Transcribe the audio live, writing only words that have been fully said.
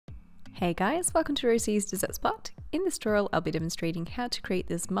Hey guys, welcome to Rosie's Dessert Spot. In this tutorial, I'll be demonstrating how to create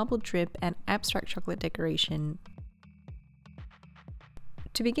this marble drip and abstract chocolate decoration.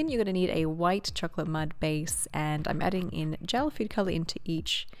 To begin, you're going to need a white chocolate mud base, and I'm adding in gel food color into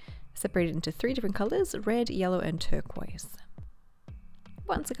each, separated into 3 different colors: red, yellow, and turquoise.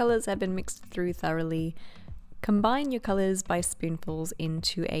 Once the colors have been mixed through thoroughly, combine your colors by spoonfuls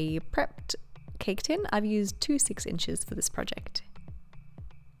into a prepped cake tin. I've used 2 6-inches for this project.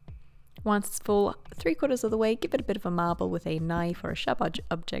 Once it's full 3/4 of the way, give it a bit of a marble with a knife or a sharp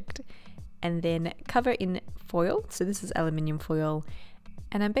object, and then cover in foil. So this is aluminium foil,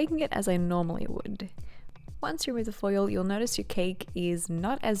 and I'm baking it as I normally would. Once you remove the foil, you'll notice your cake is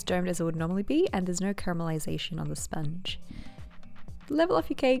not as domed as it would normally be, and there's no caramelization on the sponge. Level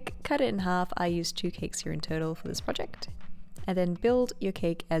off your cake, cut it in half. I used 2 cakes here in total for this project, and then build your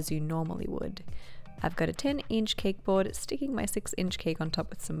cake as you normally would. I've got a 10-inch cake board, sticking my 6-inch cake on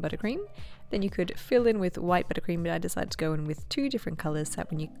top with some buttercream. Then you could fill in with white buttercream, but I decided to go in with 2 different colors so that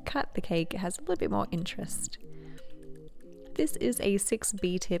when you cut the cake, it has a little bit more interest. This is a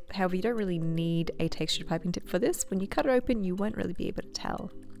 6B tip, however you don't really need a textured piping tip for this. When you cut it open, you won't really be able to tell.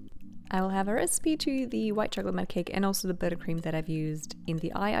 I will have a recipe to the white chocolate mud cake and also the buttercream that I've used in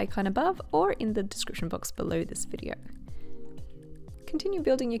the eye icon above or in the description box below this video. Continue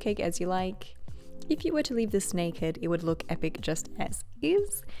building your cake as you like. If you were to leave this naked, it would look epic just as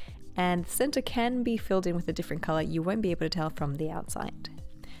is, and the center can be filled in with a different color. You won't be able to tell from the outside.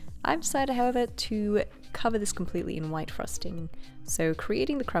 I've decided, however, to cover this completely in white frosting. So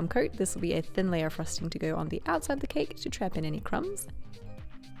creating the crumb coat, this will be a thin layer of frosting to go on the outside of the cake to trap in any crumbs.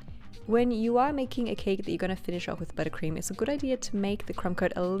 When you are making a cake that you're going to finish off with buttercream, it's a good idea to make the crumb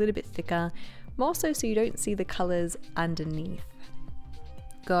coat a little bit thicker, more so you don't see the colors underneath.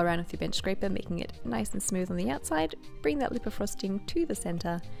 Go around with your bench scraper, making it nice and smooth on the outside. Bring that lip of frosting to the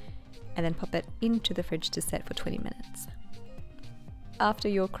center, and then pop it into the fridge to set for 20 minutes. After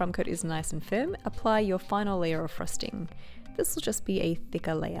your crumb coat is nice and firm, apply your final layer of frosting. This will just be a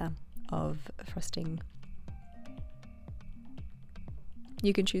thicker layer of frosting.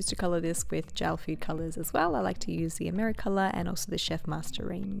 You can choose to color this with gel food colors as well. I like to use the AmeriColor and also the Chef Master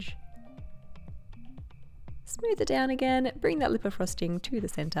range. Smooth it down again, bring that lip of frosting to the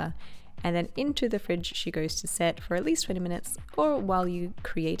center, and then into the fridge she goes to set for at least 20 minutes or while you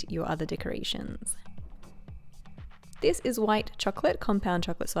create your other decorations. This is white chocolate, compound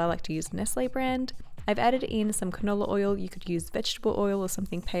chocolate, so I like to use Nestle brand. I've added in some canola oil. You could use vegetable oil or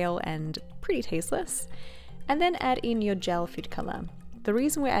something pale and pretty tasteless, and then add in your gel food color. The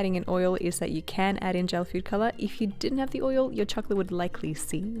reason we're adding in oil is that you can add in gel food color. If you didn't have the oil, your chocolate would likely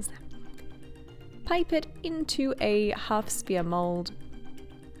seize. Pipe it into a half sphere mold.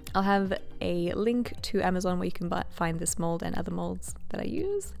 I'll have a link to Amazon where you can find this mold and other molds that I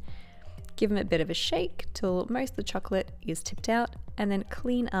use. Give them a bit of a shake till most of the chocolate is tipped out, and then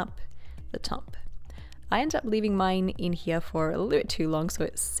clean up the top. I ended up leaving mine in here for a little bit too long, so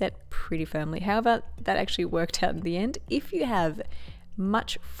it's set pretty firmly. However, that actually worked out in the end. If you have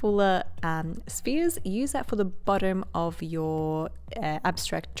much fuller spheres, use that for the bottom of your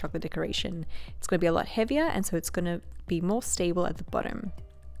abstract chocolate decoration. It's going to be a lot heavier, and so it's going to be more stable at the bottom.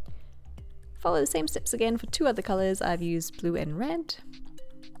 Follow the same steps again for 2 other colors. I've used blue and red.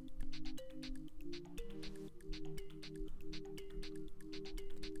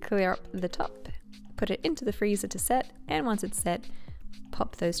 Clear up the top, put it into the freezer to set, and once it's set,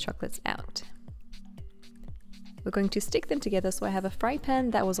 pop those chocolates out. We're going to stick them together, so I have a fry pan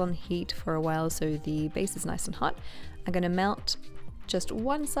that was on heat for a while so the base is nice and hot. I'm going to melt just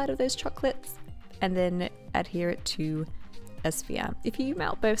one side of those chocolates and then adhere it to a sphere. If you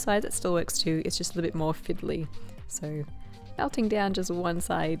melt both sides, it still works too, it's just a little bit more fiddly. So melting down just one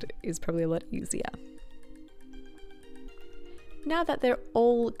side is probably a lot easier. Now that they're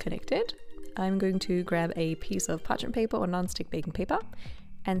all connected, I'm going to grab a piece of parchment paper or non-stick baking paper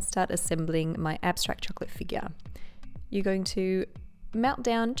and start assembling my abstract chocolate figure. You're going to melt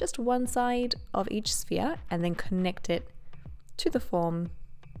down just one side of each sphere and then connect it to the form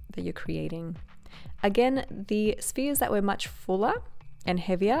that you're creating. Again, the spheres that were much fuller and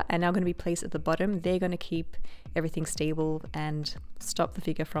heavier are now going to be placed at the bottom. They're going to keep everything stable and stop the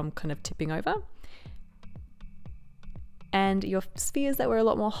figure from kind of tipping over. And your spheres that were a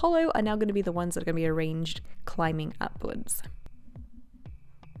lot more hollow are now going to be the ones that are going to be arranged climbing upwards.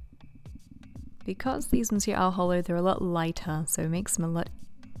 Because these ones here are hollow, they're a lot lighter, so it makes them a lot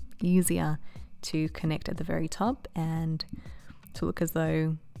easier to connect at the very top and to look as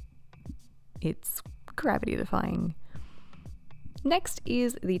though it's gravity defying. Next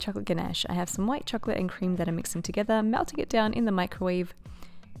is the chocolate ganache. I have some white chocolate and cream that I'm mixing together, melting it down in the microwave,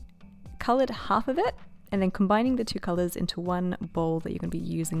 colored half of it and then combining the two colors into one bowl that you're going to be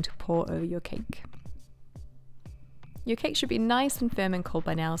using to pour over your cake. Your cake should be nice and firm and cold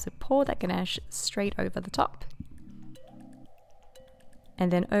by now, so pour that ganache straight over the top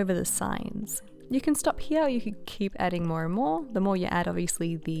and then over the sides. You can stop here or you could keep adding more and more. The more you add,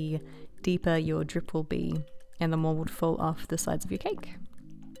 obviously, the deeper your drip will be and the more would fall off the sides of your cake.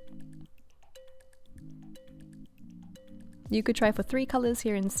 You could try for 3 colors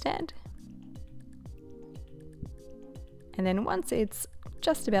here instead. And then once it's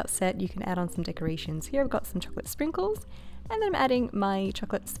just about set, you can add on some decorations. Here I've got some chocolate sprinkles, and then I'm adding my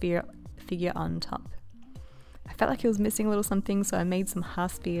chocolate sphere figure on top. I felt like it was missing a little something, so I made some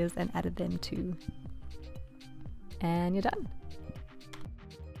half spheres and added them too. And you're done.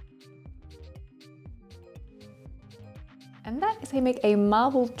 And that is how you make a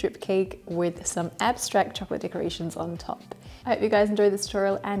marble drip cake with some abstract chocolate decorations on top. I hope you guys enjoyed this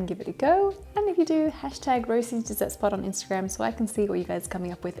tutorial and give it a go. And if you do, hashtag Rosie's Dessert Spot on Instagram so I can see what you guys are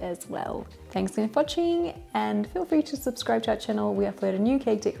coming up with as well. Thanks again for watching, and feel free to subscribe to our channel. We upload a new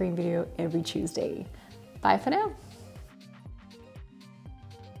cake decorating video every Tuesday. Bye for now.